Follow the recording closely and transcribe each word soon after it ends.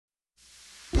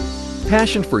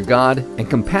passion for God and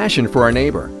compassion for our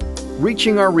neighbor,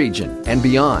 reaching our region and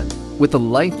beyond with the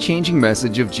life-changing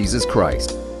message of Jesus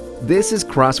Christ. This is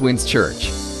Crosswinds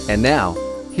Church. And now,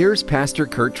 here's Pastor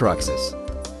Kurt Truxas.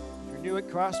 If you're new at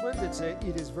Crosswinds,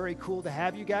 it is very cool to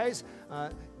have you guys.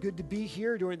 Good to be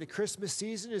here during the Christmas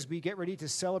season as we get ready to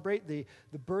celebrate the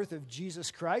birth of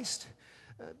Jesus Christ.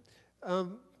 Let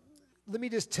me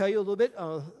just tell you a little bit.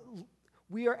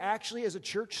 We are actually, as a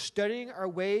church, studying our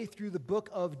way through the book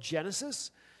of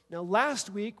Genesis. Now, last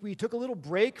week, we took a little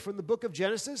break from the book of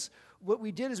Genesis. What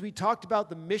we did is we talked about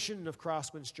the mission of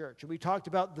Crosswinds Church, and we talked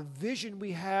about the vision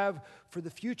we have for the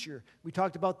future. We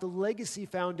talked about the Legacy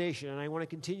Foundation, and I want to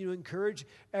continue to encourage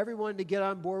everyone to get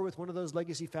on board with one of those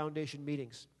Legacy Foundation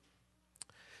meetings.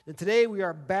 And today, we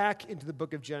are back into the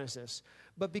book of Genesis.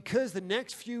 But because the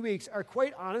next few weeks are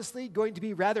quite honestly going to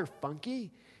be rather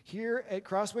funky here at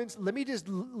Crosswinds, let me just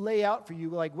lay out for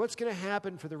you what's going to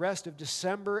happen for the rest of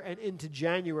December and into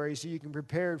January so you can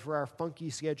prepare for our funky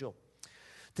schedule.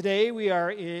 Today we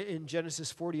are in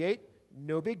Genesis 48.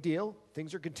 No big deal.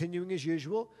 Things are continuing as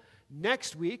usual.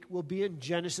 Next week we'll be in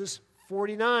Genesis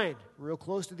 49. Real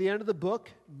close to the end of the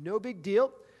book. No big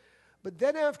deal. But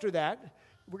then after that,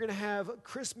 we're going to have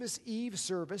Christmas Eve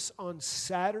service on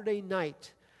Saturday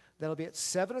night. That'll be at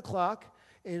 7 o'clock.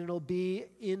 And it'll be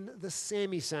in the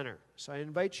Sammy Center. So I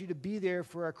invite you to be there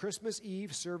for our Christmas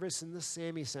Eve service in the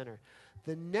Sammy Center.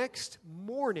 The next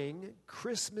morning,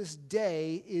 Christmas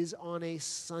Day, is on a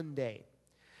Sunday.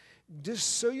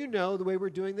 Just so you know, the way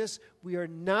we're doing this, we are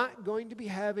not going to be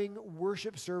having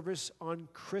worship service on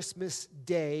Christmas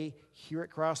Day here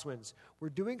at Crosswinds. We're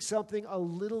doing something a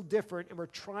little different, and we're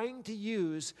trying to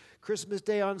use Christmas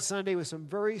Day on Sunday with some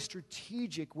very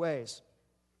strategic ways.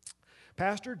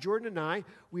 Pastor Jordan and I,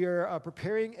 we are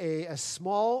preparing a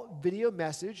small video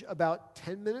message about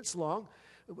 10 minutes long.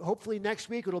 Hopefully next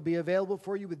week it'll be available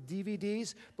for you with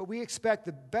DVDs, but we expect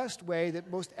the best way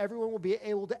that most everyone will be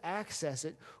able to access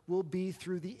it will be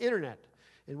through the internet.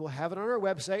 And we'll have it on our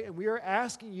website, and we are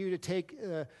asking you to take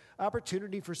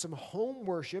opportunity for some home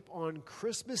worship on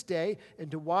Christmas Day and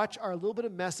to watch our little bit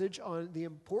of message on the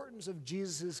importance of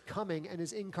Jesus' coming and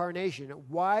his incarnation,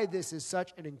 why this is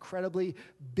such an incredibly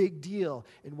big deal,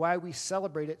 and why we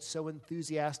celebrate it so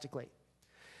enthusiastically.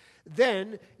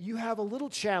 Then you have a little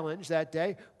challenge that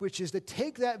day, which is to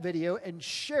take that video and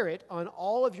share it on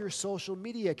all of your social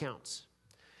media accounts.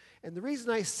 And the reason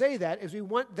I say that is we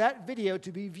want that video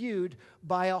to be viewed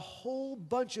by a whole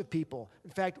bunch of people.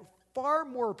 In fact, far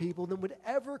more people than would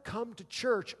ever come to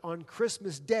church on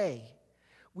Christmas Day,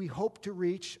 we hope to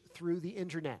reach through the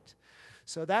internet.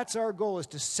 So that's our goal, is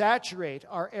to saturate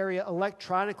our area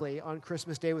electronically on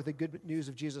Christmas Day with the good news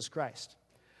of Jesus Christ.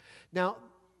 Now,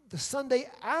 the Sunday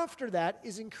after that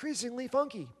is increasingly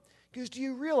funky. Because do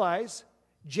you realize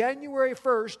January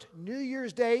 1st, New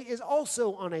Year's Day, is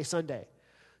also on a Sunday?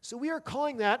 So we are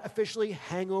calling that officially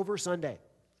Hangover Sunday.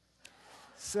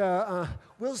 So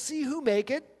we'll see who makes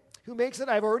it.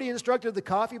 I've already instructed the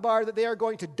coffee bar that they are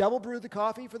going to double brew the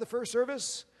coffee for the first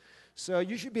service. So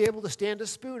you should be able to stand a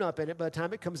spoon up in it by the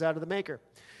time it comes out of the maker.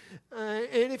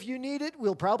 And if you need it,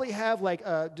 we'll probably have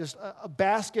just a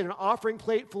basket, an offering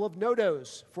plate full of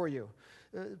no-dos for you.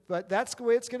 But that's the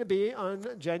way it's going to be on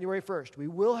January 1st. We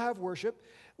will have worship.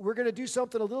 We're going to do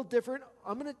something a little different.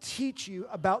 I'm going to teach you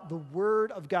about the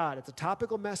Word of God. It's a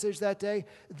topical message that day,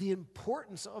 the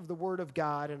importance of the Word of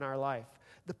God in our life,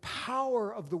 the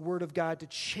power of the Word of God to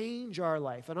change our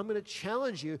life. And I'm going to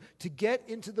challenge you to get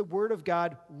into the Word of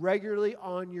God regularly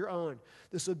on your own.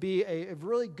 This will be a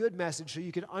really good message so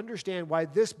you can understand why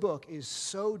this book is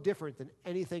so different than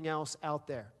anything else out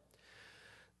there.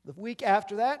 The week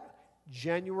after that,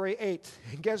 January 8th.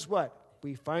 And guess what?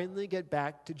 We finally get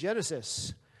back to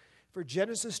Genesis. For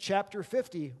Genesis chapter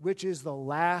 50, which is the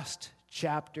last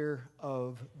chapter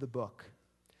of the book.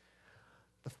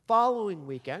 The following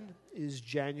weekend is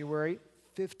January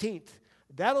 15th.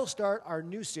 That'll start our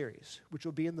new series, which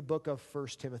will be in the book of 1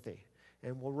 Timothy.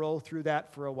 And we'll roll through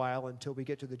that for a while until we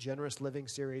get to the Generous Living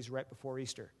series right before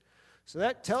Easter. So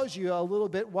that tells you a little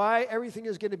bit why everything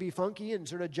is going to be funky and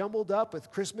sort of jumbled up,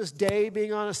 with Christmas Day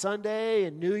being on a Sunday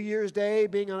and New Year's Day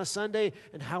being on a Sunday,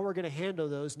 and how we're going to handle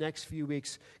those next few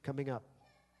weeks coming up.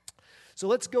 So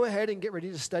let's go ahead and get ready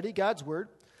to study God's Word.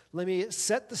 Let me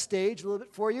set the stage a little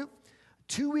bit for you.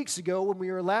 2 weeks ago, when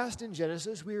we were last in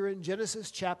Genesis, we were in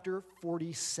Genesis chapter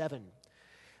 47.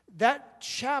 That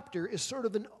chapter is sort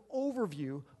of an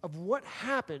overview of what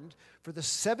happened for the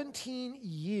 17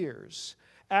 years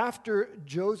after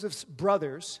Joseph's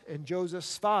brothers and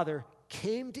Joseph's father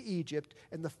came to Egypt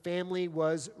and the family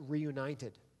was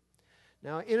reunited.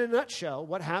 Now, in a nutshell,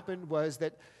 what happened was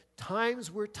that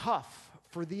times were tough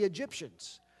for the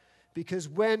Egyptians. Because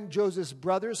when Joseph's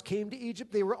brothers came to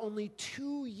Egypt, they were only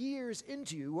 2 years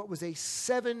into what was a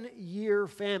 7-year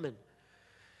famine.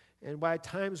 And by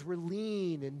times were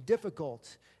lean and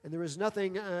difficult, and there was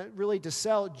nothing really to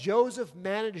sell, Joseph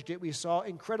managed it, we saw,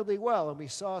 incredibly well. And we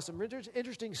saw some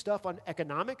interesting stuff on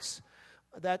economics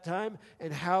at that time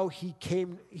and how he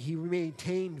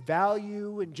maintained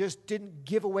value and just didn't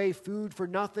give away food for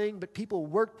nothing, but people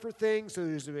worked for things, so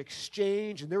there was an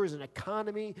exchange, and there was an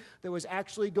economy that was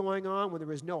actually going on when there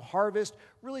was no harvest.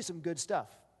 Really some good stuff.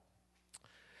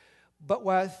 But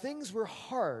while things were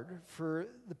hard for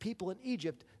the people in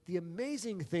Egypt, the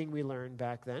amazing thing we learned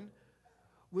back then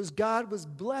was God was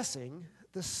blessing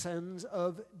the sons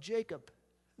of Jacob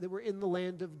that were in the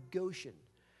land of Goshen.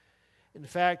 In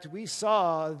fact, we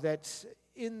saw that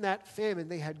in that famine,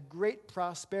 they had great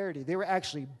prosperity. They were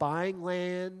actually buying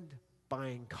land,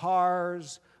 buying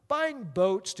cars, buying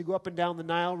boats to go up and down the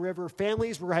Nile River.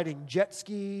 Families were riding jet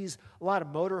skis. A lot of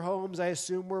motorhomes, I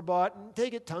assume, were bought. And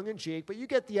take it tongue-in-cheek, but you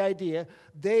get the idea.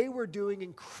 They were doing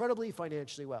incredibly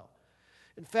financially well.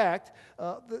 In fact,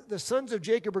 the sons of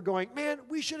Jacob were going, man,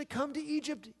 we should have come to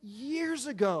Egypt years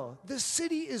ago. The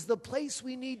city is the place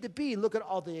we need to be. Look at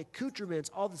all the accoutrements,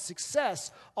 all the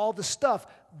success, all the stuff.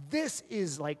 This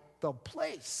is like the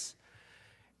place.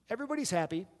 Everybody's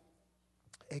happy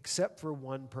except for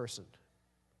one person.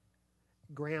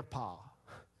 Grandpa.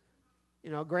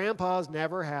 Grandpa's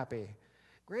never happy.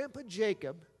 Grandpa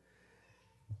Jacob,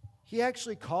 he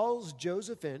actually calls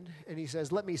Joseph in and he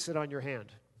says, let me sit on your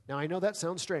hand. Now, I know that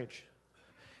sounds strange.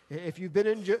 If you've been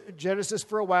in Genesis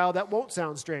for a while, that won't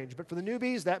sound strange. But for the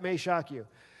newbies, that may shock you.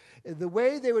 The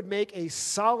way they would make a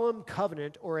solemn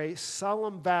covenant or a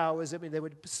solemn vow is, they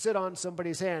would sit on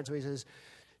somebody's hand. So he says,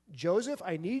 Joseph,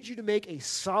 I need you to make a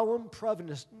solemn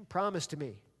promise to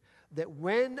me that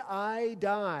when I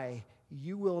die,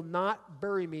 you will not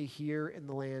bury me here in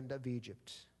the land of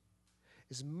Egypt.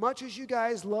 As much as you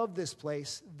guys love this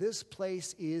place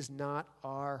is not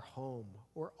our home.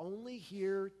 We're only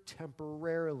here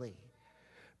temporarily.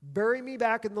 Bury me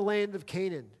back in the land of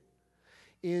Canaan,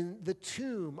 in the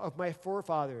tomb of my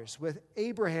forefathers with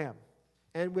Abraham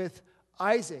and with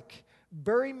Isaac.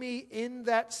 Bury me in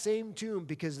that same tomb,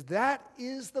 because that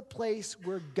is the place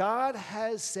where God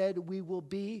has said we will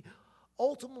be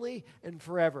ultimately and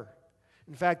forever.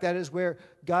 In fact, that is where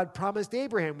God promised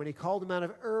Abraham when he called him out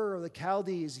of Ur of the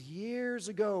Chaldees years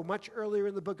ago, much earlier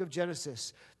in the book of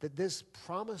Genesis, that this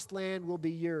promised land will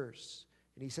be yours.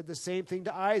 And he said the same thing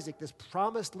to Isaac, this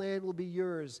promised land will be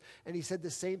yours. And he said the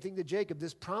same thing to Jacob,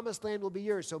 this promised land will be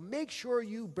yours. So make sure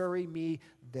you bury me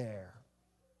there.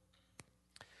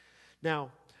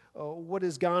 Now, what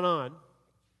has gone on?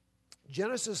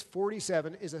 Genesis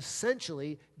 47 is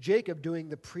essentially Jacob doing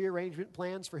the prearrangement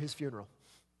plans for his funeral.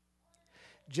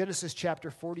 Genesis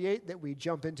chapter 48 that we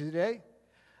jump into today,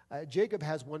 Jacob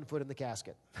has one foot in the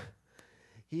casket.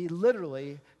 He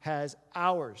literally has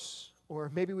hours,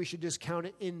 or maybe we should just count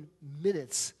it in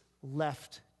minutes,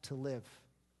 left to live.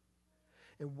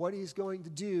 And what he's going to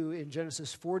do in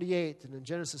Genesis 48 and in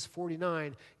Genesis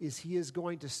 49 is he is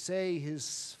going to say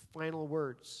his final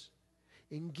words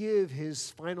and give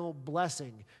his final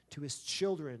blessing to his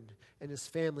children and his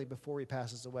family before he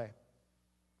passes away.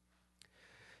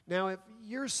 Now, if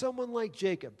you're someone like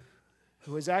Jacob,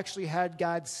 who has actually had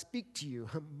God speak to you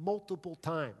multiple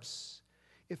times,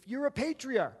 if you're a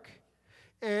patriarch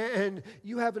and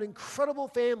you have an incredible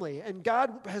family and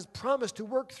God has promised to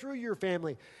work through your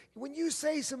family, when you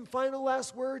say some final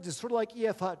last words, it's sort of like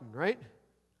E.F. Hutton, right?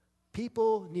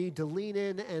 People need to lean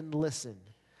in and listen.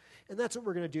 And that's what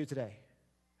we're going to do today.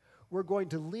 We're going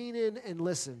to lean in and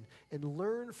listen and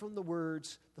learn from the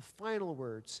words, the final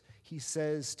words he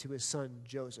says to his son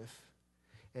Joseph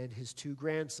and his two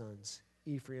grandsons,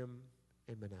 Ephraim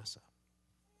and Manasseh.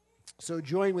 So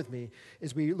join with me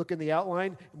as we look in the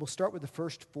outline, and we'll start with the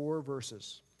first 4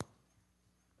 verses.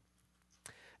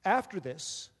 After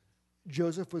this,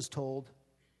 Joseph was told,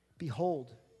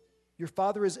 "Behold, your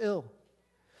father is ill."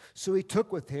 So he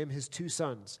took with him his 2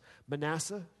 sons,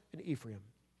 Manasseh and Ephraim.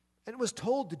 And it was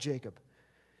told to Jacob,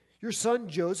 "Your son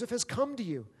Joseph has come to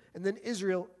you." And then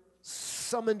Israel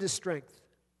summoned his strength,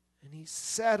 and he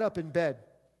sat up in bed.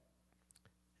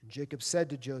 And Jacob said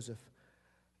to Joseph,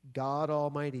 "God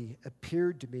Almighty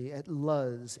appeared to me at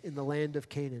Luz in the land of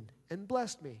Canaan and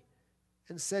blessed me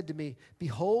and said to me,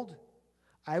 'Behold,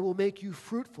 I will make you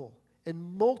fruitful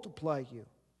and multiply you,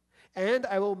 and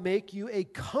I will make you a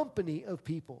company of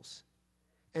peoples.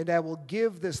 And I will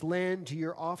give this land to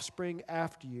your offspring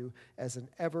after you as an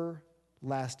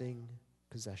everlasting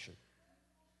possession.'"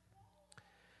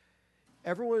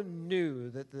 Everyone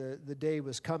knew that the day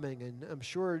was coming, and I'm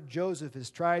sure Joseph has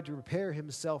tried to prepare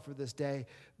himself for this day,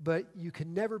 but you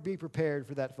can never be prepared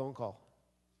for that phone call.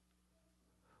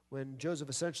 When Joseph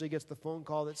essentially gets the phone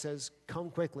call that says,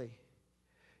 "Come quickly,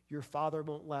 your father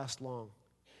won't last long.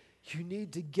 You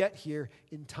need to get here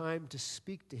in time to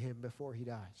speak to him before he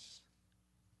dies."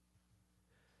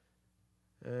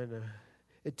 And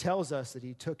it tells us that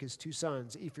he took his two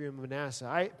sons, Ephraim and Manasseh.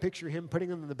 I picture him putting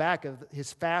them in the back of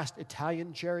his fast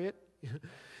Italian chariot,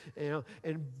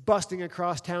 and busting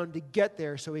across town to get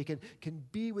there so he can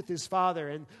be with his father.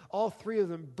 And all three of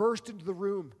them burst into the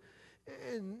room.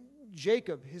 And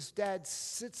Jacob, his dad,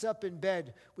 sits up in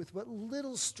bed with what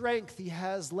little strength he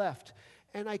has left.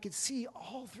 And I could see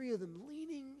all three of them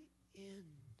leaning in,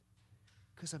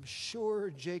 because I'm sure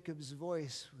Jacob's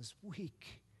voice was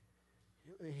weak.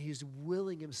 And he's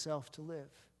willing himself to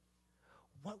live.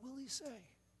 What will he say?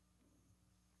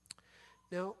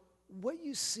 Now, what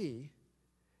you see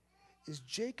is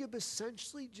Jacob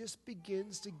essentially just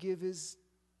begins to give his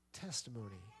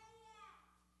testimony,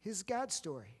 his God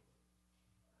story.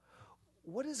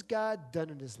 What has God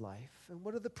done in his life, and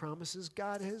what are the promises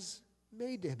God has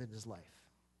made to him in his life?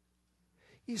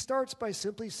 He starts by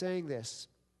simply saying this: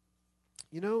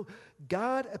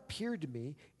 God appeared to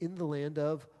me in the land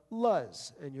of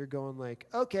Luz. And you're going like,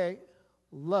 okay,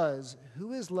 Luz.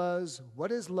 Who is Luz? What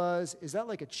is Luz? Is that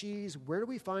like a cheese? Where do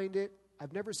we find it?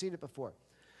 I've never seen it before.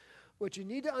 What you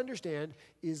need to understand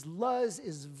is Luz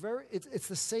is it's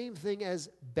the same thing as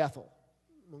Bethel.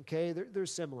 Okay, they're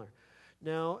similar.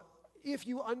 Now, if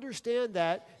you understand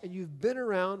that and you've been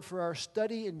around for our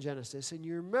study in Genesis and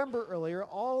you remember earlier,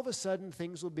 all of a sudden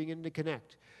things will begin to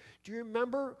connect. Do you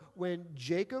remember when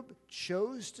Jacob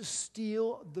chose to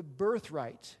steal the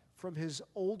birthright from his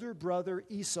older brother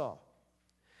Esau?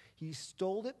 He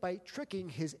stole it by tricking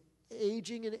his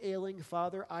aging and ailing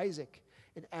father Isaac.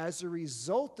 And as a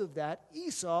result of that,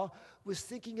 Esau was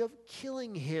thinking of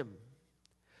killing him.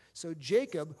 So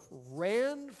Jacob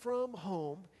ran from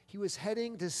home. He was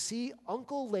heading to see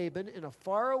Uncle Laban in a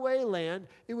faraway land.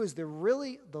 It was the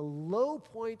low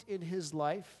point in his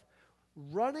life.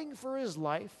 Running for his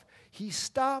life, he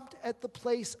stopped at the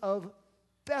place of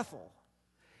Bethel.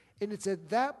 And it's at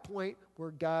that point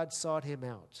where God sought him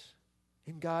out.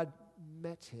 And God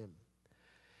met him.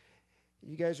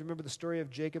 You guys remember the story of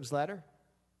Jacob's ladder?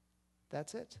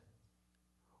 That's it.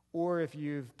 Or if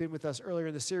you've been with us earlier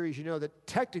in the series, you know that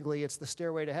technically it's the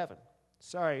stairway to heaven.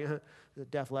 Sorry, the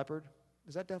Def Leppard.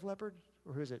 Is that Def Leppard?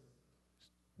 Or who is it?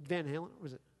 Van Halen? Or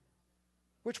is it?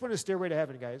 Which one is Stairway to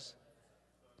Heaven, guys?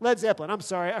 Led Zeppelin. I'm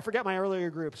sorry. I forgot my earlier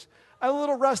groups. I'm a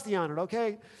little rusty on it,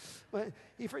 okay? But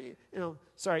he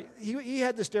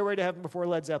had the Stairway to Heaven before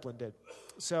Led Zeppelin did.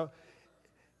 So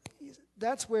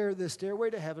that's where the Stairway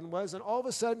to Heaven was. And all of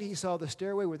a sudden, he saw the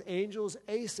stairway with angels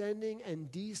ascending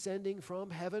and descending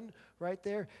from heaven right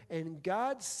there. And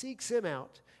God seeks him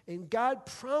out. And God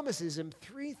promises him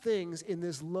three things in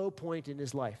this low point in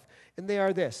his life. And they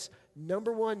are this.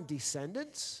 Number one,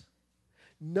 descendants.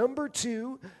 Number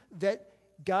two, that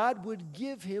God would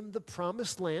give him the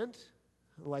promised land,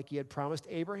 like he had promised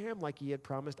Abraham, like he had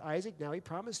promised Isaac. Now he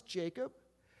promised Jacob.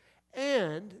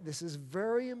 And this is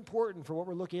very important for what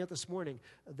we're looking at this morning,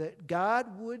 that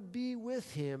God would be with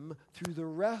him through the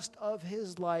rest of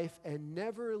his life and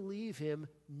never leave him,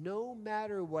 no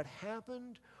matter what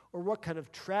happened or what kind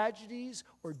of tragedies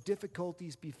or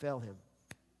difficulties befell him.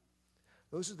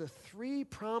 Those are the three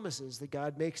promises that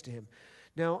God makes to him.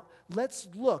 Now, let's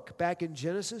look back in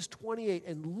Genesis 28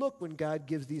 and look when God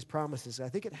gives these promises. I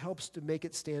think it helps to make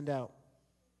it stand out.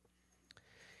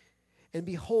 And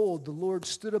behold, the Lord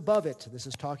stood above it. This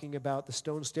is talking about the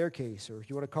stone staircase, or if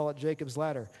you want to call it Jacob's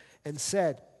ladder, and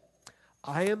said,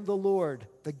 I am the Lord,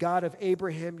 the God of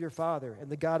Abraham your father, and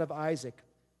the God of Isaac.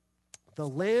 The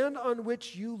land on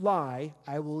which you lie,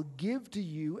 I will give to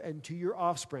you and to your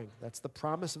offspring. That's the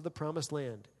promise of the promised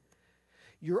land.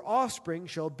 Your offspring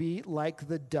shall be like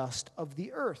the dust of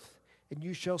the earth, and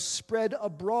you shall spread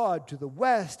abroad to the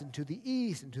west and to the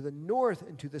east and to the north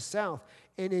and to the south.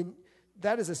 And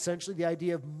that is essentially the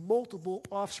idea of multiple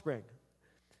offspring.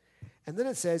 And then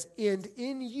it says, and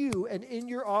in you and in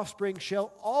your offspring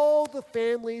shall all the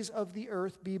families of the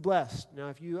earth be blessed. Now,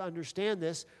 if you understand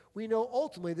this, we know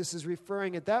ultimately this is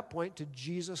referring at that point to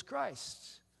Jesus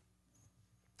Christ.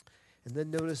 And then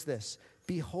notice this.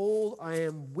 Behold, I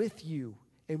am with you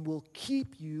and will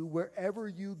keep you wherever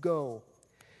you go.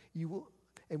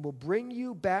 And will bring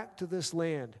you back to this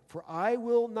land. For I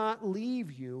will not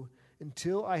leave you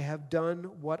until I have done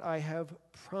what I have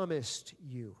promised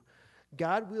you.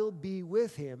 God will be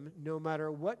with him no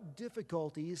matter what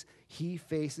difficulties he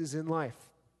faces in life.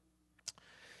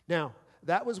 Now,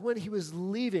 that was when he was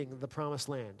leaving the promised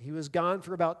land. He was gone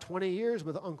for about 20 years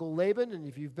with Uncle Laban, and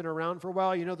if you've been around for a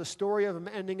while, you know the story of him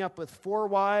ending up with 4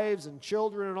 wives and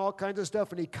children and all kinds of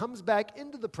stuff, and he comes back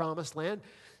into the promised land,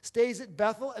 stays at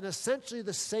Bethel, and essentially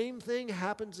the same thing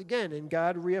happens again, and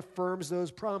God reaffirms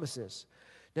those promises.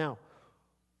 Now,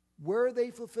 were they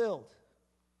fulfilled?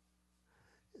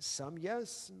 Some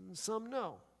yes, and some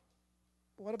no.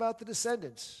 What about the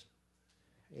descendants?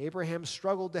 Abraham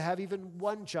struggled to have even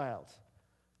one child.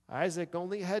 Isaac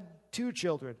only had 2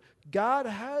 children. God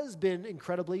has been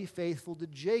incredibly faithful to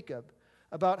Jacob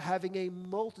about having a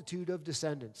multitude of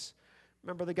descendants.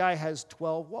 Remember, the guy has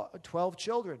 12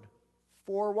 children,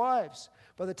 4 wives.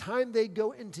 By the time they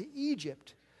go into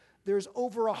Egypt, there's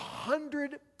over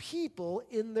 100 people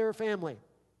in their family.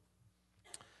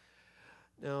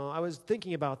 Now, I was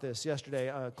thinking about this yesterday.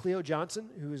 Cleo Johnson,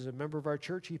 who is a member of our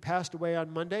church, he passed away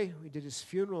on Monday. We did his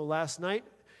funeral last night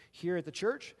here at the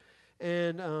church.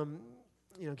 And,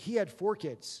 he had 4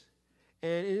 kids.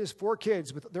 And in his 4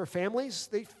 kids, with their families,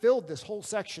 they filled this whole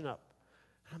section up.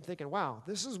 And I'm thinking, wow,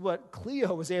 this is what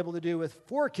Cleo was able to do with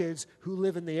 4 kids who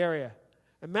live in the area.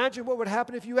 Imagine what would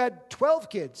happen if you had 12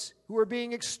 kids who are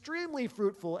being extremely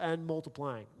fruitful and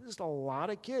multiplying. Just a lot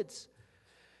of kids.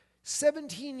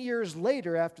 17 years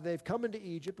later, after they've come into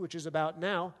Egypt, which is about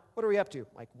now, what are we up to?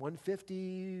 Like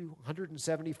 150,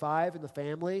 175 in the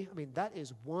family? I mean, that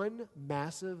is one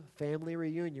massive family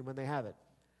reunion when they have it.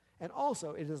 And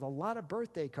also, it is a lot of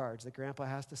birthday cards that Grandpa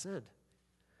has to send.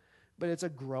 But it's a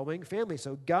growing family.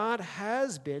 So God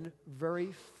has been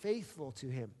very faithful to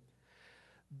him.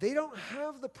 They don't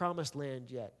have the promised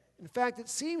land yet. In fact, it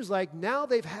seems like now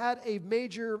they've had a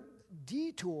major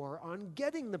detour on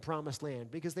getting the promised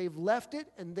land because they've left it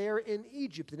and they're in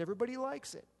Egypt and everybody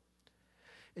likes it.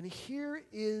 And here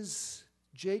is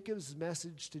Jacob's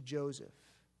message to Joseph,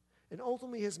 and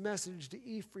ultimately his message to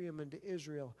Ephraim and to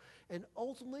Israel, and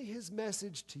ultimately his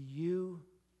message to you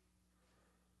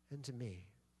and to me.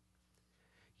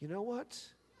 You know what?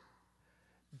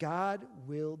 God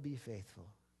will be faithful.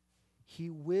 He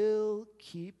will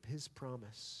keep his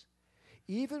promise.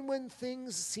 Even when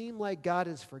things seem like God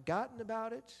has forgotten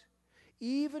about it,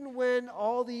 even when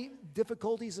all the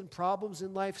difficulties and problems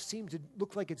in life seem to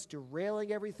look like it's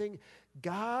derailing everything,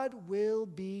 God will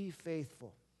be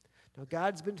faithful. Now,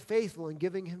 God's been faithful in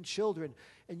giving him children,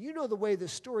 and you know the way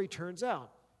this story turns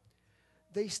out.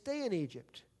 They stay in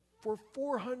Egypt for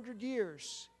 400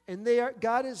 years, and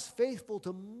God is faithful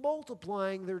to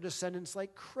multiplying their descendants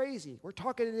like crazy. We're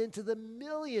talking it into the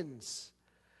millions.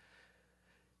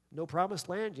 No promised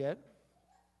land yet.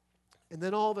 And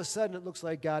then all of a sudden it looks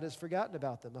like God has forgotten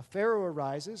about them. A Pharaoh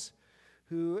arises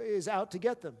who is out to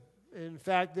get them. In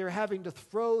fact, they're having to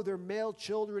throw their male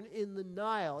children in the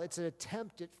Nile. It's an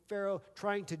attempt at Pharaoh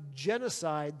trying to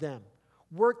genocide them,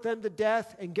 work them to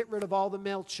death, and get rid of all the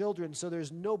male children so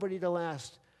there's nobody to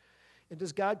last. And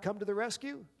does God come to the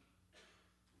rescue?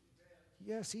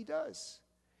 Yes, he does.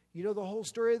 You know the whole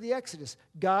story of the Exodus.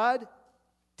 God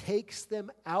takes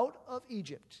them out of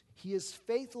Egypt. He is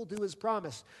faithful to his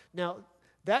promise. Now,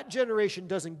 that generation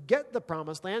doesn't get the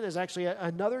promised land. There's actually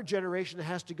another generation that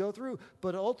has to go through.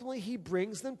 But ultimately, he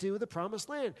brings them to the promised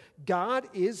land. God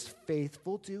is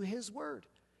faithful to his word.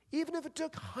 Even if it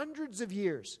took hundreds of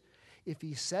years. If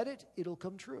he said it, it'll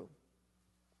come true.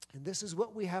 And this is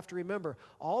what we have to remember.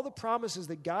 All the promises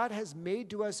that God has made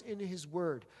to us in his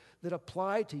word that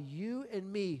apply to you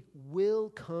and me will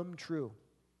come true.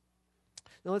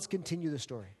 Now let's continue the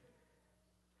story.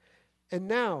 And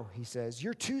now, he says,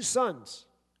 your 2 sons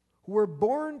who were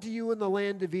born to you in the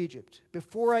land of Egypt,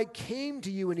 before I came to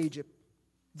you in Egypt,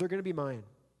 they're going to be mine.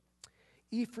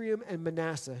 Ephraim and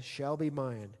Manasseh shall be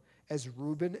mine, as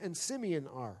Reuben and Simeon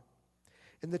are.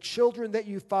 And the children that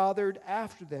you fathered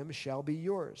after them shall be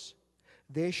yours.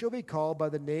 They shall be called by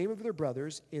the name of their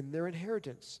brothers in their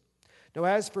inheritance. Now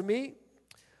as for me,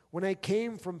 when I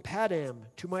came from Padam,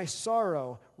 to my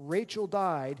sorrow, Rachel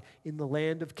died in the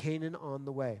land of Canaan on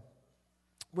the way,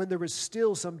 when there was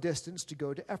still some distance to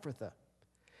go to Ephrathah.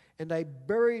 And I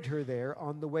buried her there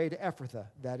on the way to Ephrathah,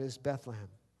 that is Bethlehem.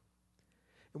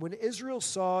 And when Israel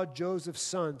saw Joseph's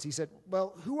sons, he said,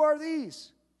 well, who are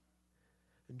these?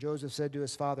 And Joseph said to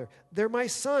his father, they're my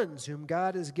sons whom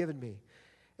God has given me.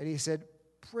 And he said,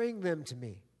 bring them to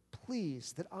me,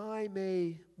 please, that I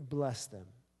may bless them.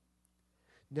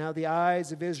 Now the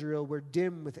eyes of Israel were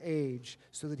dim with age,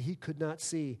 so that he could not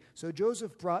see. So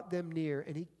Joseph brought them near,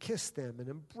 and he kissed them and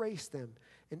embraced them.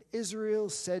 And Israel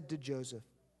said to Joseph,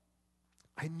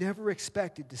 I never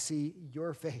expected to see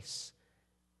your face.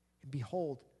 And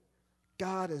behold,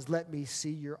 God has let me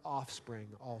see your offspring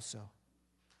also.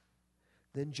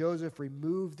 Then Joseph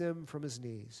removed them from his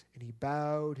knees, and he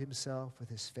bowed himself with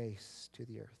his face to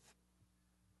the earth.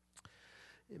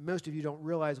 And most of you don't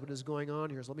realize what is going on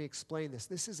here, so let me explain this.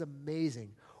 This is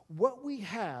amazing. What we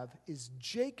have is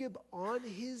Jacob on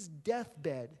his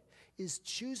deathbed is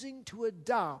choosing to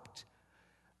adopt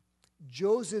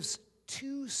Joseph's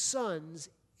two sons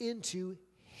into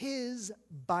his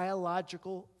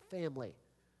biological family.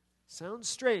 Sounds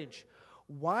strange.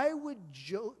 Why would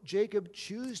Jacob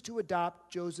choose to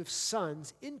adopt Joseph's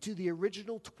sons into the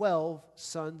original 12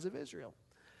 sons of Israel?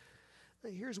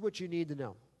 Here's what you need to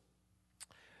know.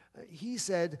 He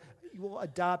said, you will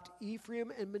adopt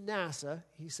Ephraim and Manasseh,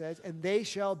 he says, and they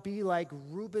shall be like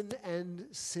Reuben and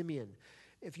Simeon.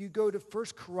 If you go to 1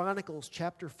 Chronicles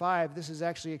chapter 5, this is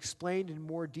actually explained in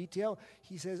more detail.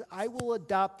 He says, I will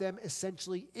adopt them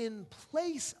essentially in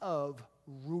place of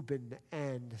Reuben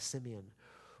and Simeon.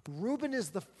 Reuben is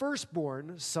the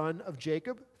firstborn son of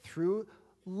Jacob through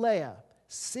Leah.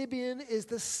 Simeon is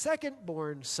the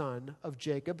secondborn son of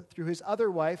Jacob through his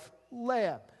other wife,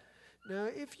 Leah. Now,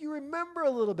 if you remember a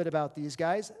little bit about these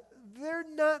guys, they're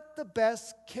not the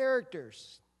best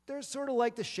characters. They're sort of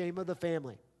like the shame of the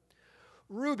family.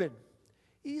 Reuben,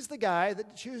 he's the guy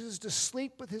that chooses to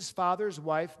sleep with his father's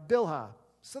wife, Bilhah.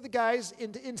 So the guy's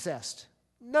into incest.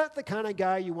 Not the kind of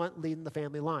guy you want leading the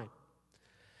family line.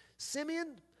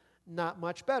 Simeon, not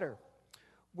much better.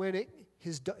 When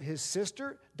his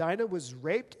sister, Dinah, was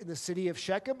raped in the city of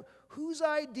Shechem, whose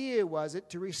idea was it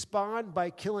to respond by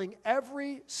killing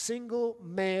every single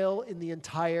male in the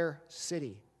entire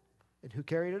city? And who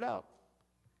carried it out?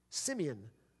 Simeon,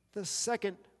 the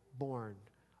second-born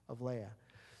of Leah.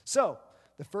 So,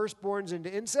 the firstborn's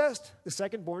into incest, the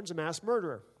second-born's a mass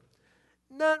murderer.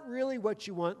 Not really what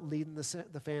you want leading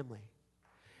the family.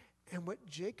 And what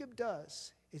Jacob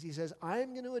does is he says, I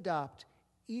am going to adopt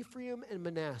Ephraim and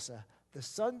Manasseh, the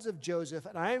sons of Joseph,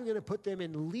 and I am going to put them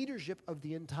in leadership of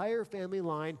the entire family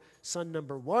line. Son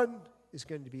number 1 is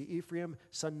going to be Ephraim.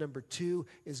 Son number 2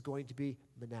 is going to be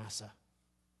Manasseh.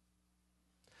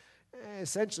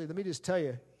 Essentially, let me just tell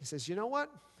you, he says, you know what?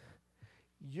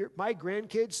 My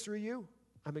grandkids through you,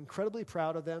 I'm incredibly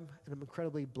proud of them, and I'm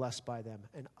incredibly blessed by them,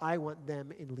 and I want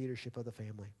them in leadership of the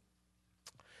family.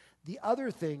 The other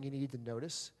thing you need to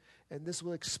notice, and this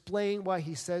will explain why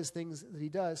he says things that he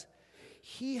does,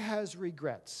 he has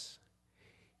regrets.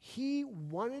 He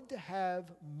wanted to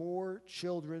have more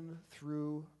children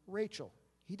through Rachel.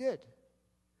 He did.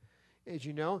 As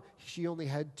you know, she only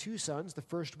had 2 sons. The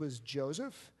first was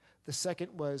Joseph. The second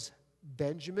was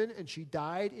Benjamin, and she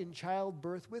died in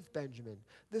childbirth with Benjamin.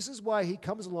 This is why he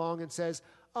comes along and says,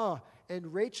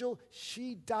 and Rachel,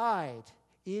 she died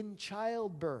in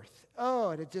childbirth.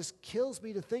 And it just kills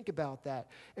me to think about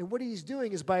that. And what he's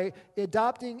doing is by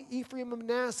adopting Ephraim and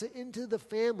Manasseh into the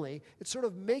family, it's sort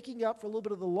of making up for a little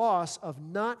bit of the loss of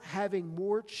not having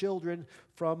more children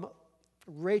from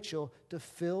Rachel to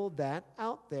fill that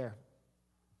out there.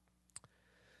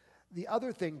 The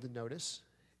other thing to notice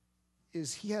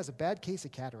is he has a bad case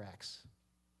of cataracts.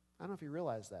 I don't know if you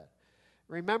realize that.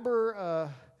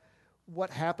 Remember what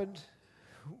happened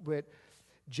with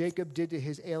Jacob did to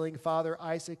his ailing father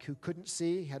Isaac, who couldn't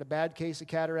see, had a bad case of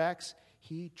cataracts?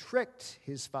 He tricked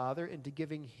his father into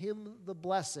giving him the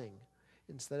blessing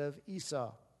instead of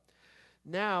Esau.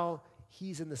 Now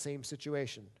he's in the same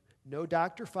situation. No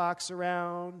Dr. Fox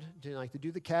around to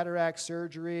do the cataract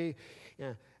surgery.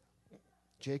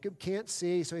 Jacob can't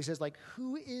see, so he says,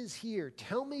 who is here?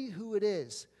 Tell me who it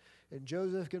is. And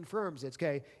Joseph confirms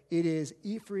it is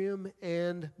Ephraim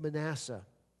and Manasseh.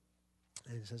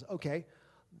 And he says, okay,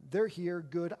 they're here,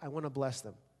 good, I want to bless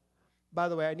them. By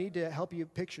the way, I need to help you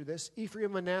picture this.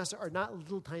 Ephraim and Manasseh are not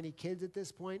little tiny kids at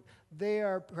this point. They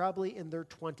are probably in their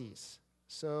 20s.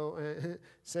 So it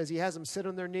says he has them sit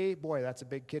on their knee. Boy, that's a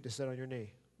big kid to sit on your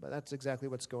knee. But that's exactly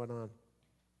what's going on.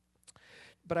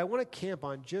 But I want to camp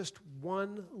on just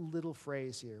one little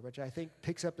phrase here, which I think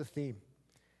picks up the theme.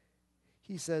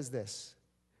 He says this,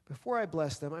 before I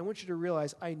bless them, I want you to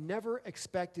realize I never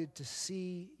expected to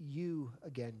see you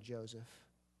again, Joseph.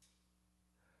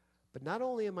 But not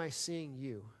only am I seeing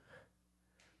you,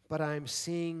 but I'm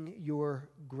seeing your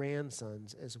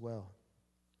grandsons as well.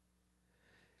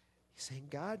 He's saying,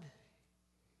 God,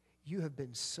 you have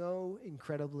been so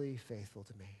incredibly faithful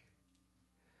to me.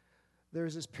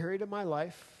 There's this period of my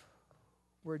life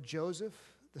where Joseph,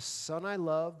 the son I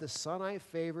loved, the son I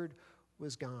favored,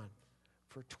 was gone.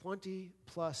 For 20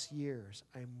 plus years,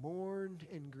 I mourned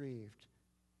and grieved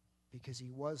because he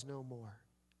was no more.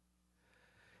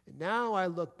 And now I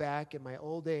look back in my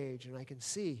old age and I can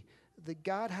see that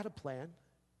God had a plan,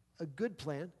 a good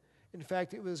plan. In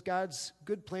fact, it was God's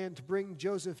good plan to bring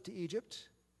Joseph to Egypt,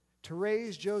 to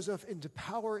raise Joseph into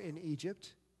power in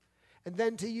Egypt, and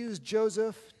then to use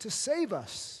Joseph to save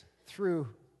us through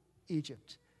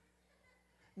Egypt.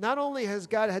 Not only has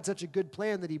God had such a good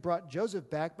plan that he brought Joseph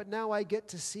back, but now I get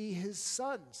to see his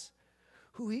sons,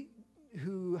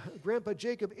 who Grandpa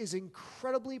Jacob is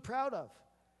incredibly proud of.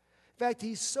 In fact,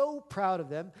 he's so proud of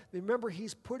them. Remember,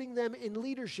 he's putting them in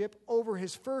leadership over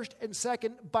his first and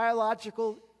second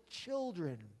biological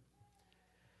children.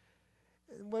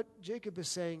 And what Jacob is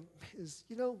saying is,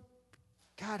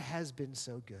 God has been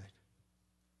so good.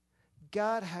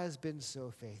 God has been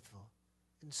so faithful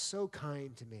and so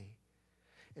kind to me.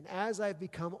 And as I've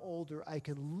become older, I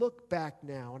can look back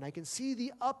now and I can see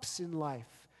the ups in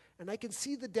life and I can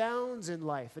see the downs in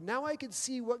life. And now I can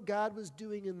see what God was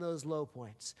doing in those low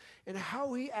points and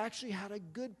how he actually had a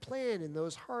good plan in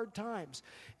those hard times.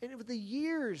 And with the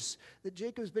years that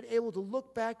Jacob's been able to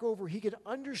look back over, he can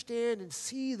understand and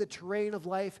see the terrain of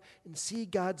life and see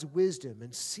God's wisdom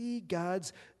and see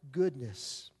God's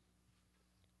goodness.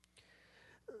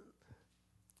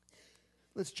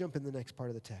 Let's jump in the next part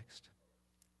of the text.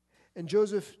 And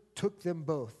Joseph took them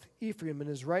both, Ephraim in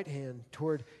his right hand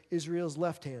toward Israel's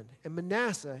left hand, and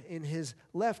Manasseh in his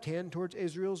left hand towards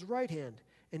Israel's right hand,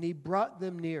 and he brought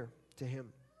them near to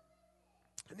him.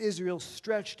 And Israel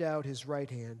stretched out his right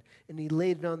hand, and he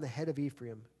laid it on the head of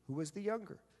Ephraim, who was the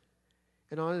younger,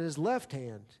 and on his left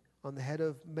hand on the head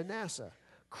of Manasseh,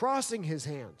 crossing his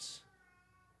hands,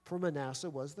 for Manasseh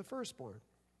was the firstborn.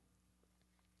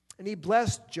 And he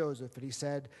blessed Joseph, and he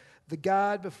said, "The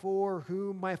God before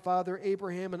whom my father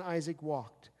Abraham and Isaac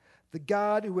walked, the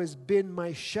God who has been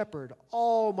my shepherd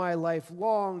all my life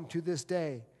long to this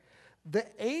day, the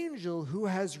angel who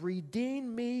has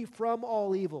redeemed me from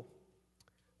all evil,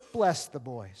 bless the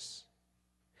boys,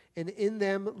 and in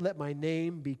them let my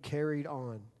name be carried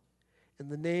on,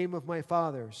 and the name of my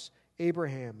fathers,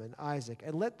 Abraham and Isaac,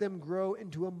 and let them grow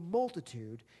into a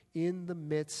multitude in the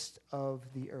midst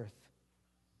of the earth."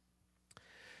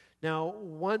 Now,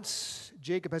 once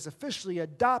Jacob has officially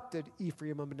adopted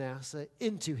Ephraim and Manasseh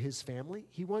into his family,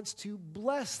 he wants to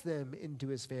bless them into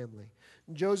his family.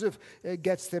 And Joseph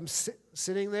gets them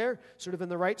sitting there, sort of in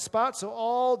the right spot, so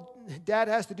all dad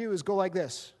has to do is go like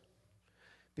this.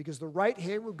 Because the right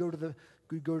hand would go to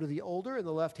the older, and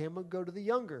the left hand would go to the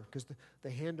younger, because the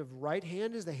hand of right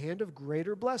hand is the hand of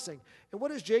greater blessing. And what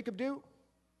does Jacob do?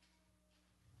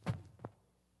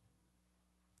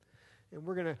 And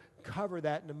we're going to cover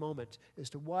that in a moment as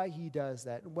to why he does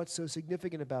that and what's so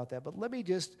significant about that. But let me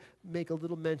just make a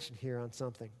little mention here on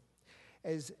something.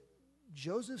 As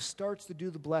Joseph starts to do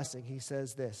the blessing, he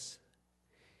says this: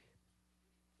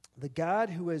 "The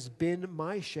God who has been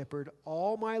my shepherd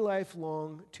all my life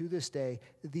long to this day,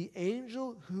 the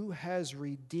angel who has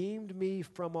redeemed me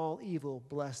from all evil,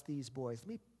 bless these boys." Let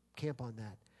me camp on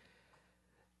that.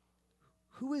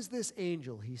 Who is this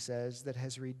angel, he says, that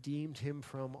has redeemed him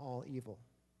from all evil?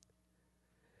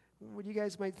 What you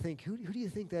guys might think, who do you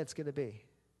think that's going to be?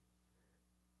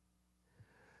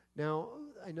 Now,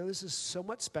 I know this is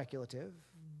somewhat speculative,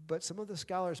 but some of the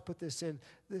scholars put this in.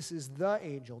 This is the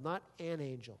angel, not an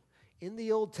angel. In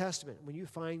the Old Testament, when you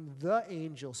find the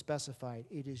angel specified,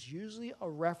 it is usually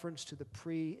a reference to the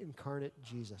pre-incarnate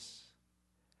Jesus.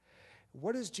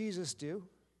 What does Jesus do?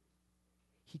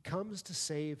 He comes to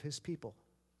save his people.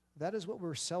 That is what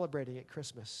we're celebrating at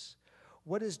Christmas.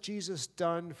 What has Jesus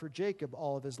done for Jacob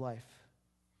all of his life?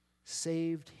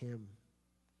 Saved him.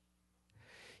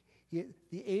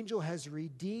 The angel has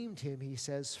redeemed him, he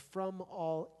says, from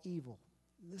all evil.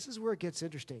 This is where it gets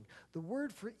interesting. The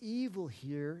word for evil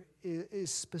here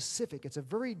is specific. It's a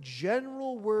very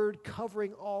general word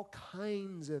covering all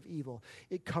kinds of evil.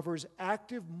 It covers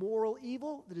active moral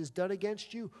evil that is done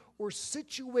against you, or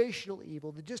situational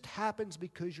evil that just happens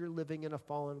because you're living in a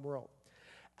fallen world.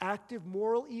 Active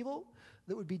moral evil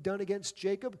that would be done against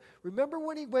Jacob. Remember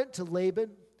when he went to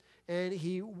Laban and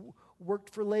he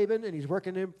worked for Laban, and he's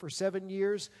working him for 7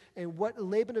 years. And what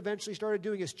Laban eventually started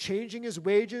doing is changing his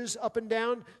wages up and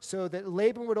down so that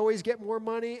Laban would always get more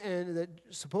money and that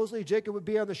supposedly Jacob would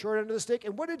be on the short end of the stick.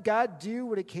 And what did God do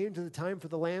when it came to the time for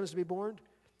the lambs to be born?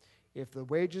 If the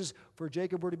wages for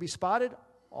Jacob were to be spotted,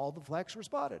 all the flecks were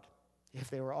spotted. If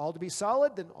they were all to be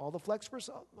solid, then all the flocks were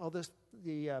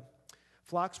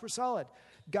solid.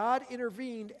 God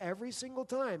intervened every single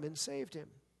time and saved him.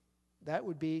 That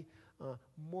would be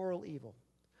moral evil.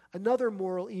 Another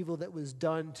moral evil that was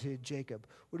done to Jacob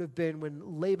would have been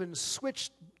when Laban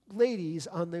switched ladies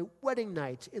on the wedding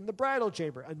night in the bridal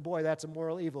chamber. And boy, that's a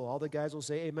moral evil. All the guys will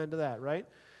say amen to that, right?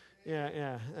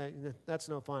 Yeah, that's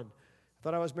no fun. I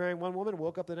thought I was marrying one woman,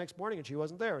 woke up the next morning and she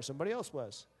wasn't there, or somebody else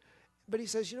was. But he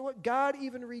says, you know what? God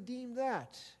even redeemed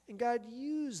that, and God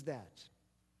used that.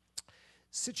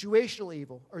 Situational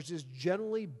evil are just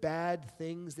generally bad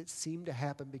things that seem to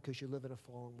happen because you live in a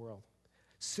fallen world.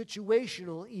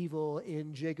 Situational evil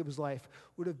in Jacob's life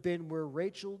would have been where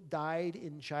Rachel died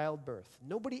in childbirth.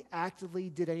 Nobody actively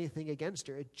did anything against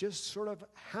her. It just sort of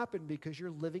happened because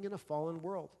you're living in a fallen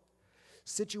world.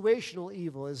 Situational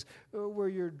evil is where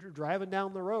you're driving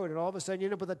down the road and all of a sudden you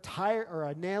end up with a tire or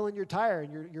a nail in your tire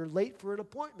and you're late for an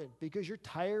appointment because your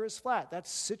tire is flat.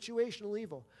 That's situational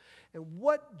evil. And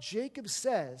what Jacob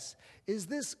says is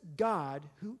this God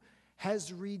who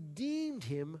has redeemed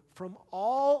him from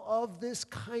all of this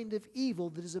kind of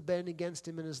evil that has been against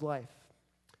him in his life.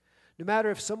 No matter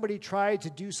if somebody tried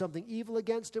to do something evil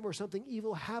against him or something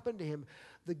evil happened to him,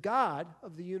 the God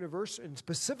of the universe, and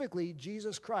specifically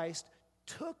Jesus Christ,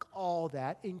 took all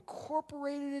that,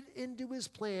 incorporated it into his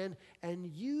plan, and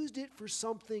used it for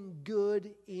something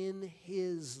good in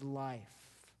his life.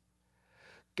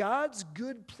 God's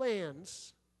good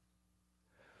plans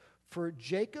for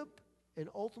Jacob and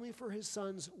ultimately for his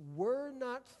sons were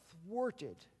not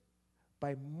thwarted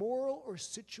by moral or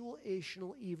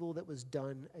situational evil that was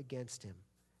done against him.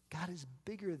 God is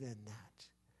bigger than that.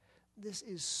 This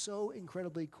is so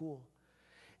incredibly cool.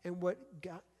 And what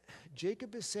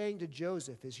Jacob is saying to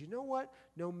Joseph is, you know what?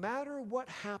 No matter what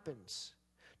happens,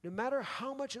 no matter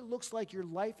how much it looks like your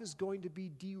life is going to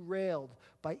be derailed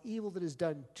by evil that is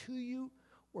done to you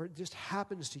or it just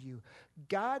happens to you,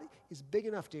 God is big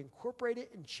enough to incorporate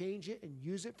it and change it and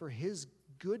use it for his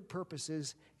good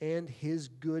purposes and his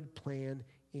good plan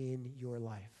in your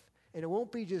life. And it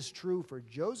won't be just true for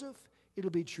Joseph.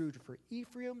 It'll be true for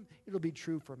Ephraim. It'll be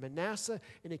true for Manasseh.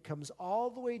 And it comes all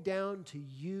the way down to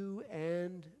you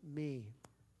and me.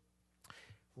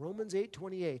 Romans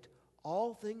 8:28.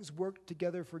 All things work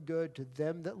together for good to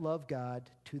them that love God,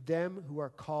 to them who are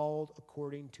called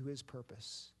according to his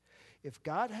purpose. If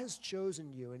God has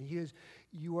chosen you and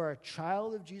you are a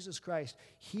child of Jesus Christ,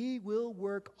 he will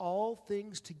work all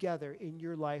things together in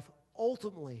your life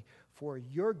ultimately for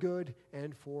your good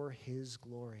and for his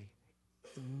glory.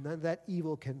 And none of that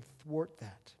evil can thwart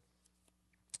that.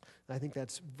 And I think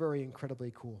that's very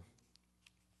incredibly cool.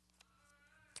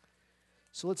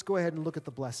 So let's go ahead and look at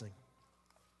the blessing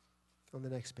on the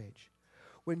next page.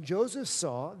 When Joseph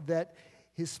saw that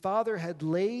his father had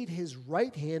laid his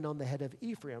right hand on the head of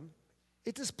Ephraim,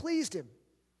 it displeased him.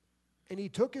 And he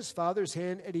took his father's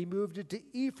hand and he moved it to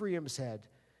Ephraim's head,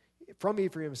 from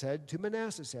Ephraim's head to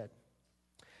Manasseh's head.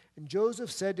 And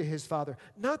Joseph said to his father,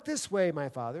 "Not this way, my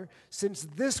father, since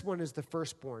this one is the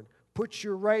firstborn. Put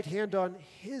your right hand on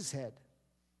his head."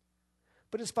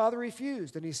 But his father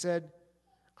refused, and he said,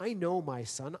 "I know, my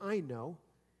son, I know.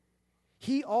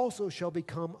 He also shall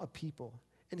become a people,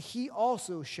 and he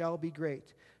also shall be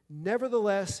great.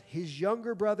 Nevertheless, his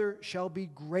younger brother shall be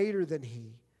greater than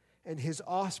he, and his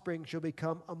offspring shall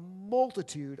become a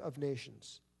multitude of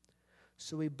nations."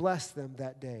 So he blessed them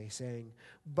that day, saying,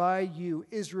 "By you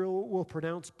Israel will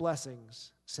pronounce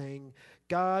blessings, saying,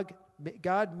 God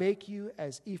make you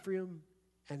as Ephraim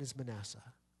and as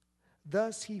Manasseh."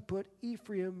 Thus he put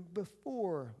Ephraim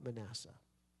before Manasseh.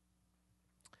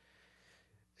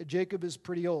 Jacob is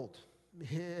pretty old,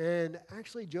 and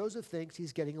actually Joseph thinks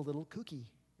he's getting a little kooky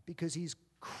because he's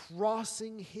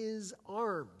crossing his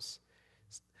arms.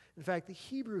 In fact, the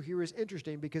Hebrew here is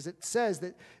interesting because it says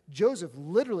that Joseph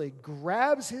literally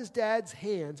grabs his dad's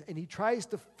hands and he tries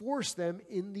to force them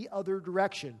in the other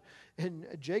direction. And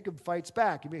Jacob fights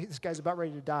back. I mean, this guy's about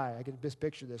ready to die. I can just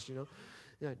picture this, you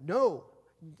know.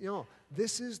 No,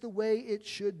 this is the way it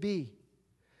should be.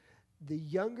 The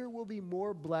younger will be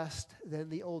more blessed than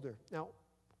the older. Now,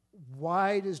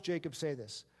 why does Jacob say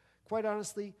this? Quite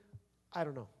honestly, I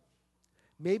don't know.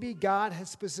 Maybe God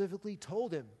has specifically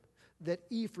told him that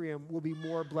Ephraim will be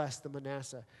more blessed than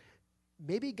Manasseh.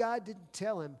 Maybe God didn't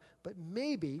tell him, but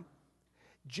maybe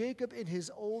Jacob in his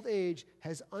old age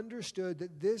has understood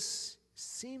that this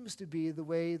seems to be the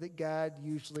way that God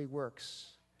usually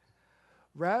works.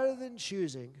 Rather than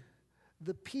choosing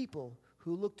the people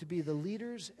who look to be the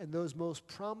leaders and those most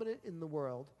prominent in the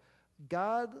world,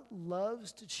 God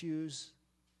loves to choose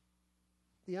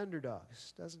the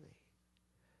underdogs, doesn't he?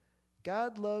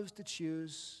 God loves to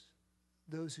choose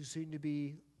those who seem to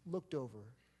be looked over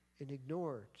and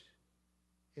ignored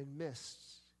and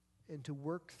missed, and to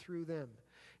work through them.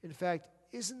 In fact,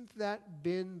 isn't that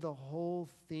been the whole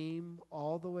theme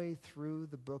all the way through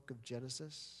the book of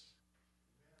Genesis?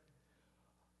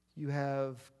 You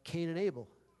have Cain and Abel.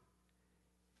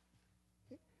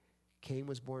 Cain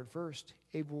was born first.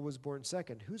 Abel was born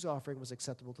second. Whose offering was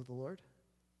acceptable to the Lord?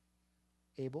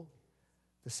 Abel,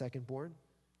 the second born.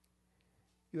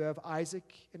 You have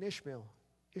Isaac and Ishmael.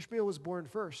 Ishmael was born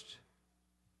first,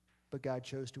 but God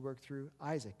chose to work through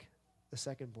Isaac, the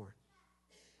secondborn.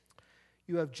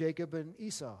 You have Jacob and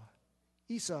Esau.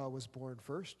 Esau was born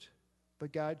first,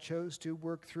 but God chose to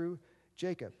work through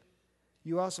Jacob.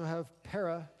 You also have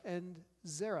Perah and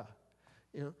Zerah.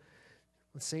 The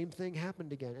same thing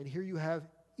happened again. And here you have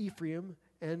Ephraim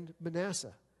and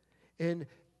Manasseh. And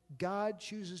God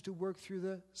chooses to work through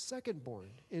the secondborn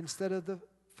instead of the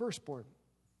firstborn.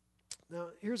 Now,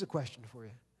 here's a question for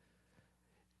you.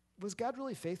 Was God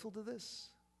really faithful to this?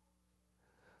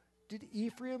 Did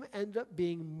Ephraim end up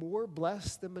being more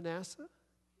blessed than Manasseh?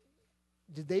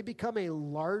 Did they become a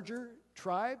larger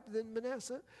tribe than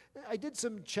Manasseh? I did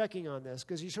some checking on this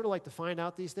because you sort of like to find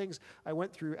out these things. I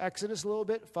went through Exodus a little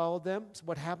bit, followed them, so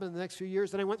what happened in the next few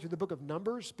years. Then I went through the book of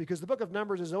Numbers because the book of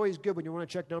Numbers is always good when you want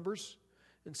to check numbers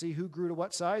and see who grew to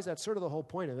what size. That's sort of the whole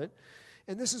point of it.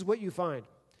 And this is what you find.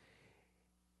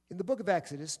 In the book of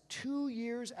Exodus, 2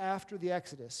 years after the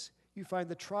Exodus, you find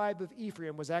the tribe of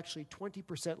Ephraim was actually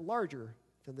 20% larger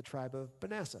than the tribe of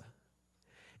Manasseh.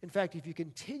 In fact, if you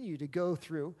continue to go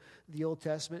through the Old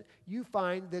Testament, you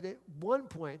find that at one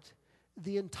point,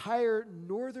 the entire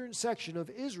northern section of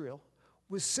Israel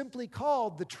was simply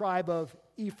called the tribe of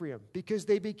Ephraim because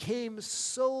they became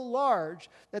so large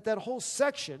that that whole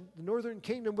section, the northern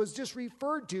kingdom, was just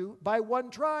referred to by one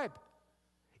tribe.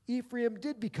 Ephraim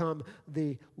did become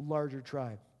the larger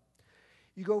tribe.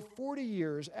 You go 40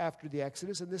 years after the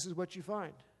Exodus, and this is what you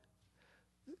find.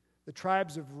 The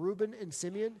tribes of Reuben and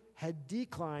Simeon had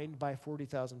declined by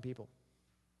 40,000 people.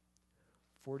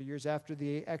 40 years after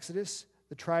the Exodus,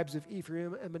 the tribes of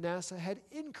Ephraim and Manasseh had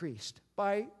increased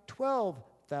by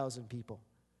 12,000 people.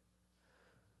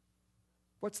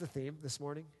 What's the theme this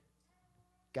morning?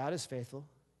 God is faithful.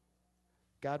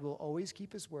 God will always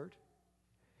keep his word.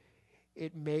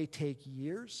 It may take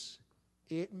years.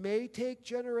 It may take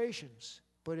generations.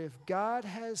 But if God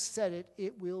has said it,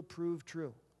 it will prove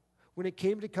true. When it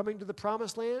came to coming to the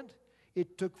promised land,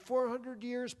 it took 400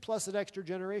 years plus an extra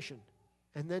generation.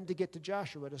 And then to get to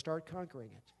Joshua to start conquering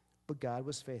it. But God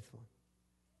was faithful.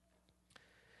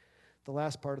 The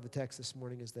last part of the text this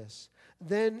morning is this.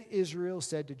 Then Israel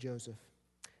said to Joseph,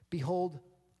 "Behold,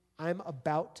 I'm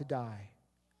about to die.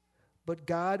 But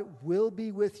God will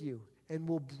be with you and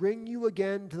will bring you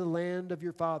again to the land of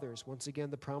your fathers." Once again,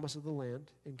 the promise of the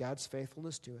land and God's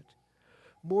faithfulness to it.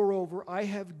 "Moreover, I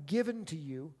have given to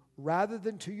you, rather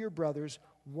than to your brothers,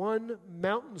 one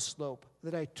mountain slope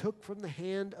that I took from the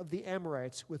hand of the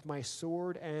Amorites with my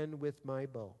sword and with my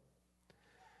bow."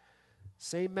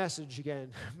 Same message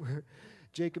again, where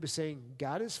Jacob is saying,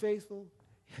 God is faithful.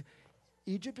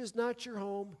 Egypt is not your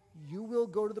home. You will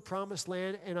go to the promised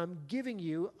land, and I'm giving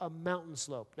you a mountain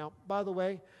slope. Now, by the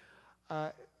way,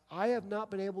 I have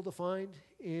not been able to find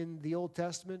in the Old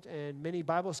Testament, and many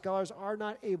Bible scholars are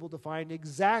not able to find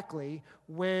exactly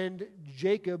when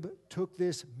Jacob took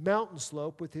this mountain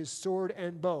slope with his sword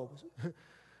and bow.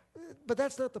 But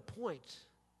that's not the point.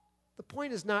 The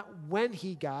point is not when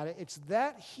he got it, it's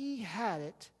that he had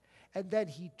it, and then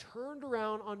he turned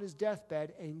around on his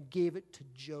deathbed and gave it to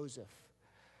Joseph.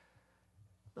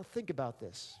 Now think about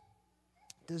this.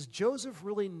 Does Joseph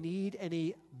really need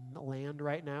any land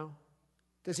right now?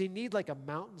 Does he need like a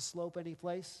mountain slope any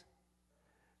place?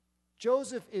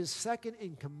 Joseph is second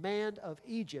in command of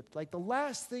Egypt. Like the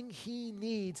last thing he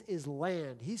needs is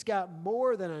land. He's got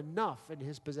more than enough in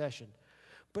his possession.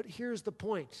 But here's the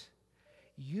point.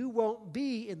 You won't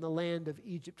be in the land of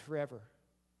Egypt forever.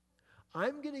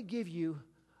 I'm going to give you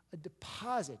a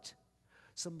deposit,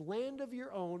 some land of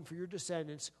your own for your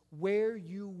descendants, where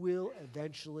you will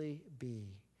eventually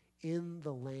be, in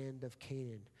the land of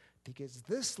Canaan. Because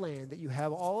this land that you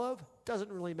have all of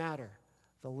doesn't really matter.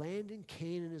 The land in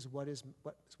Canaan is what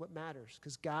matters.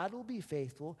 Because God will be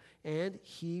faithful and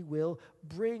he will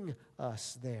bring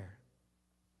us there.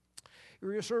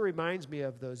 It sort of reminds me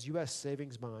of those U.S.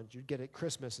 savings bonds you'd get at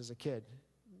Christmas as a kid.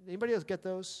 Anybody else get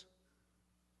those?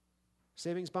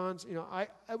 Savings bonds?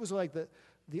 I was like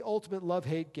the ultimate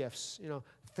love-hate gifts.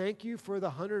 Thank you for the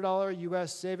 $100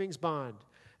 U.S. savings bond.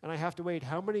 And I have to wait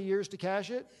how many years to cash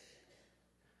it?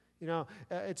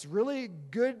 It's really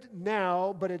good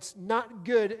now, but it's not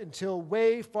good until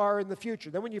way far in the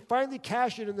future. Then when you finally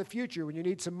cash it in the future, when you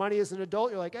need some money as an adult,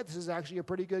 you're like, this is actually a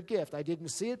pretty good gift. I didn't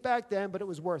see it back then, but it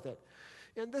was worth it.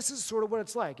 And this is sort of what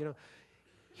it's like.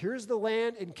 Here's the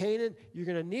land in Canaan. You're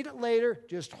going to need it later.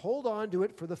 Just hold on to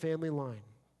it for the family line.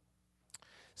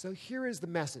 So here is the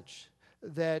message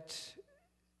that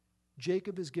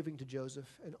Jacob is giving to Joseph,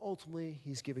 and ultimately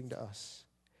he's giving to us.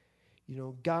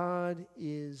 God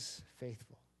is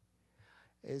faithful.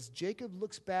 as Jacob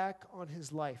looks back on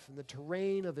his life and the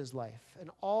terrain of his life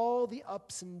and all the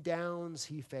ups and downs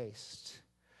he faced,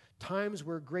 times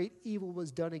where great evil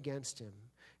was done against him,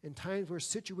 and times where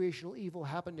situational evil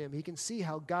happened to him, he can see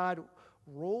how God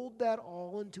rolled that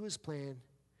all into his plan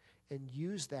and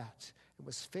used that and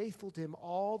was faithful to him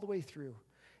all the way through.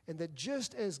 And that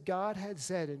just as God had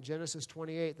said in Genesis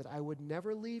 28 that I would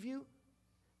never leave you,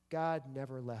 God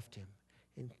never left him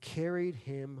and carried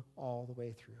him all the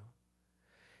way through.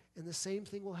 And the same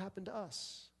thing will happen to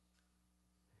us.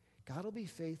 God will be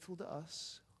faithful to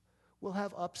us. We'll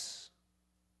have ups,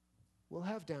 we'll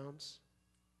have downs,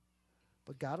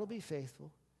 but God will be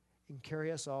faithful and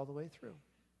carry us all the way through.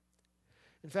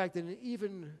 In fact, in an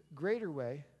even greater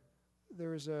way,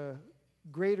 there is a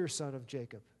greater son of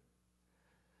Jacob,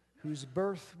 whose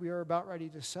birth we are about ready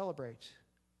to celebrate,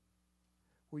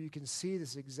 where you can see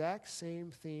this exact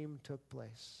same theme took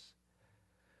place.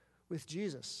 With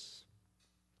Jesus,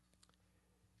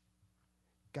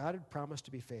 God had promised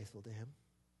to be faithful to him.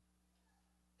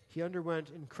 He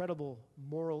underwent incredible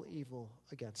moral evil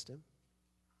against him,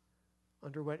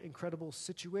 underwent incredible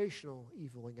situational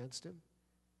evil against him.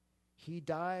 He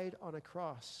died on a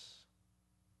cross,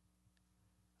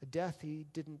 a death he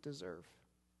didn't deserve.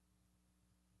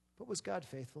 But was God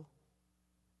faithful?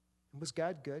 And was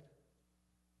God good?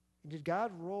 And did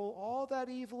God roll all that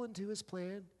evil into his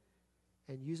plan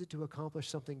and use it to accomplish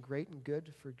something great and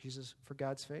good for Jesus, for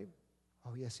God's fame?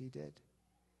 Oh, yes, he did.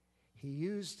 He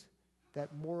used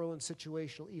that moral and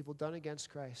situational evil done against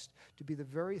Christ to be the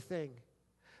very thing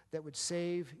that would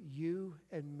save you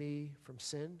and me from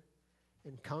sin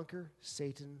and conquer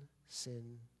Satan,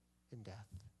 sin, and death.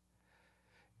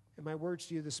 And my words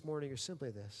to you this morning are simply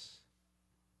this.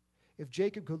 If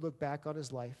Jacob could look back on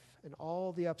his life and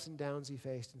all the ups and downs he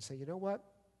faced and say, you know what?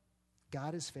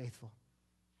 God is faithful.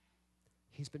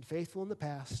 He's been faithful in the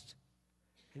past.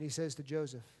 And he says to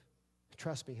Joseph,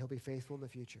 trust me, he'll be faithful in the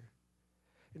future.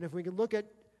 And if we can look at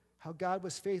how God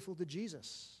was faithful to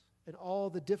Jesus and all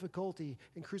the difficulty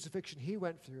and crucifixion he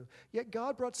went through, yet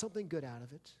God brought something good out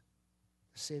of it,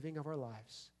 the saving of our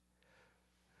lives.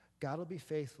 God will be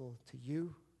faithful to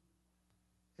you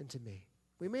and to me.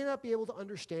 We may not be able to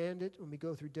understand it when we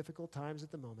go through difficult times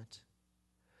at the moment.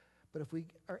 But if we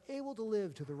are able to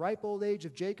live to the ripe old age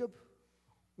of Jacob,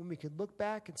 when we can look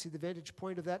back and see the vantage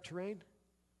point of that terrain,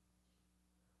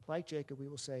 like Jacob, we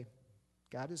will say,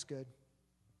 God is good.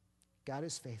 God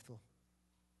is faithful.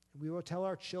 And we will tell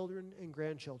our children and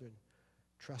grandchildren,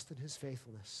 trust in his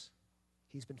faithfulness.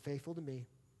 He's been faithful to me,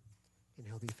 and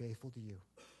he'll be faithful to you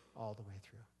all the way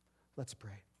through. Let's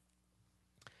pray.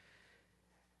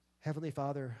 Heavenly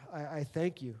Father, I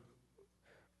thank you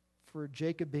for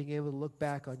Jacob being able to look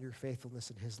back on your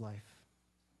faithfulness in his life.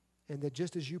 And that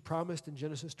just as you promised in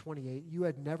Genesis 28, you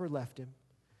had never left him.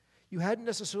 You hadn't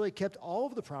necessarily kept all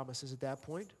of the promises at that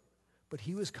point, but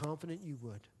he was confident you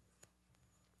would.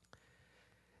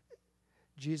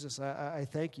 Jesus, I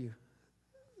thank you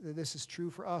that this is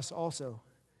true for us also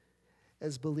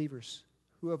as believers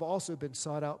who have also been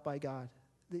sought out by God,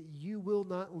 that you will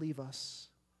not leave us.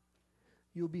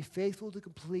 You will be faithful to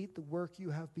complete the work you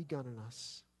have begun in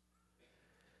us.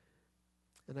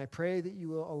 And I pray that you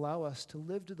will allow us to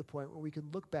live to the point where we can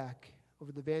look back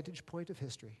over the vantage point of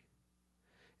history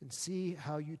and see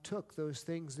how you took those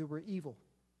things that were evil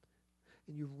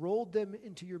and you rolled them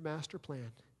into your master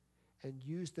plan and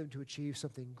used them to achieve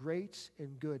something great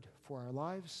and good for our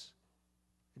lives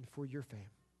and for your fame.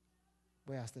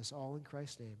 We ask this all in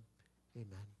Christ's name.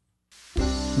 Amen.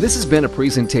 This has been a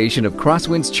presentation of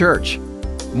Crosswinds Church.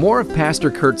 More of Pastor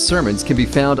Kurt's sermons can be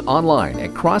found online at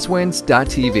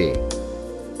crosswinds.tv.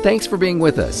 Thanks for being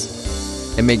with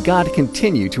us, and may God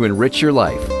continue to enrich your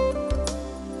life.